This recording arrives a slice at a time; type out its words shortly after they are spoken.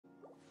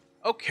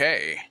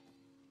Okay.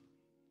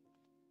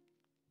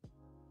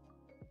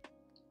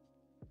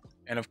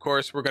 And of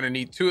course, we're going to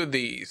need 2 of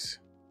these.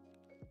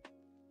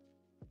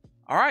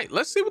 All right,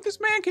 let's see what this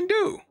man can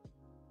do.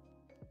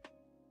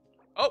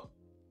 Oh,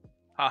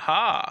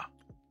 haha.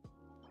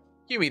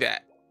 Give me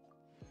that.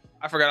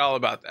 I forgot all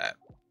about that.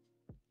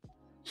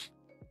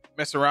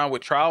 Mess around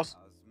with trials?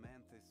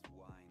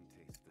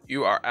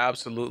 You are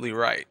absolutely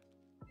right.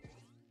 All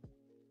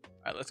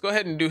right, let's go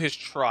ahead and do his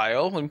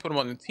trial. Let me put him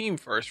on the team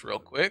first real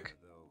quick.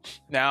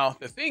 Now,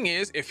 the thing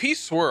is, if he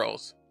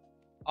swirls,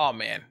 oh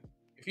man,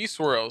 if he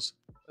swirls,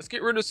 let's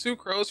get rid of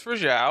Sucrose for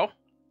Xiao.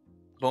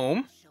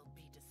 Boom.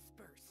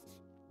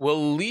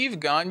 We'll leave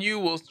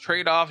Ganyu. We'll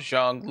trade off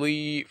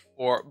Zhongli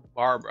for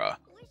Barbara.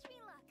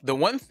 The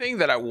one thing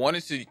that I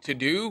wanted to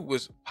do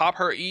was pop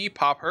her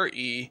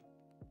E,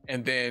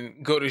 and then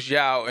go to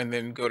Xiao and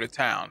then go to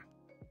town.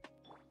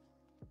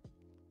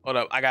 Hold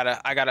up, I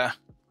gotta,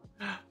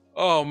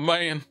 oh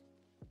man.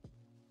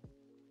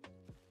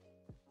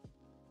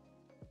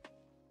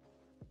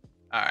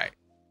 All right,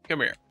 come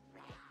here.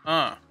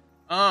 Oh,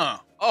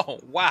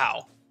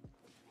 wow.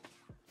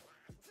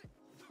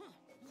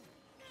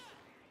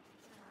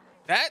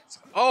 That's,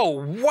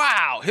 oh,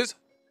 wow. His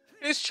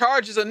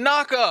charge is a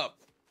knock up.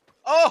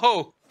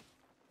 Oh.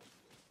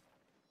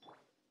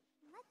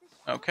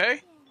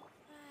 Okay.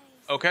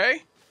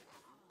 Okay.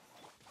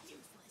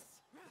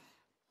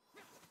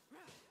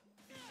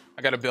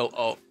 I gotta build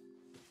ult.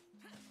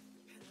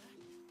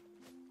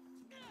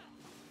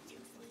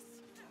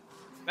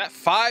 That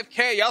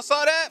 5K, y'all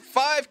saw that?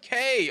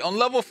 5K on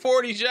level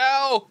 40,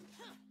 Xiao.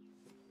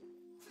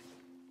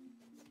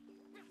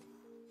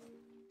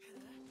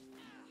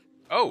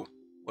 Oh,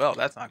 well,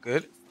 that's not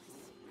good.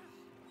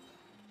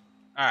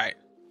 All right,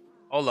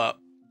 hold up.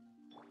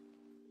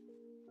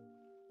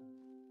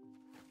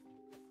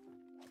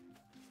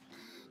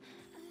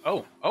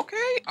 Oh,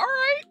 okay, all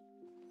right.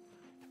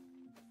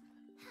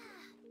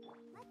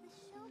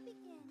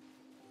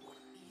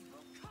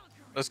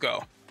 Let's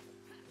go.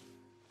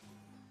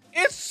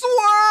 It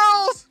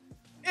swirls!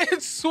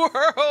 It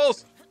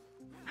swirls!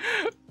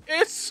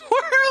 It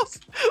swirls!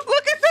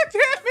 Look at the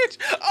damage!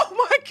 Oh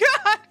my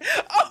god!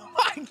 Oh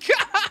my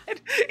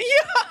god!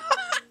 Yeah!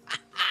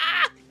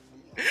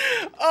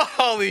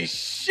 Holy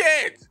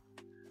shit!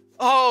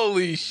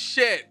 Holy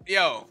shit!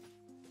 Yo.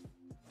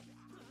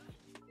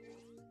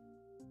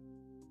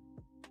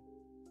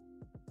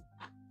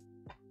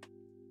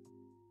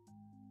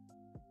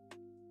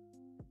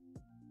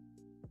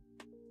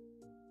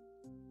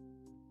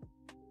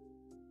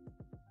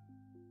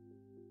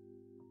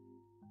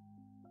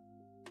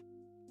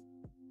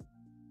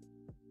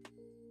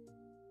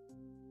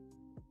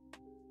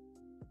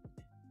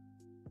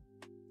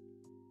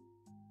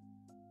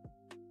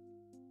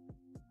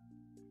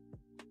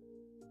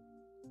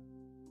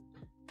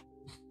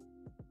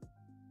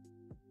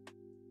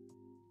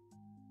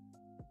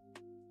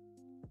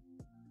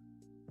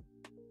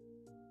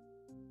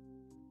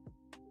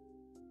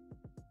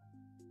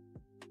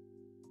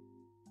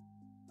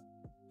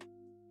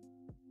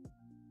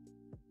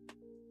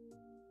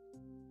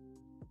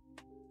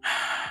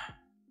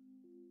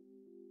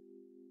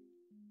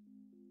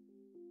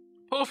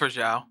 Pull for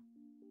Xiao.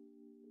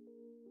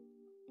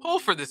 Pull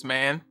for this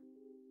man.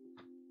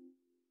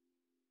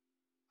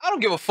 I don't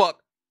give a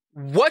fuck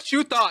what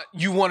you thought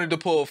you wanted to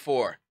pull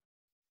for.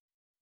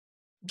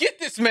 Get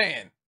this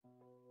man.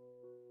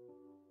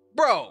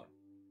 Bro.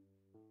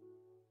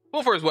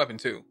 Pull for his weapon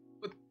too.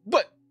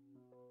 But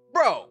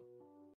bro.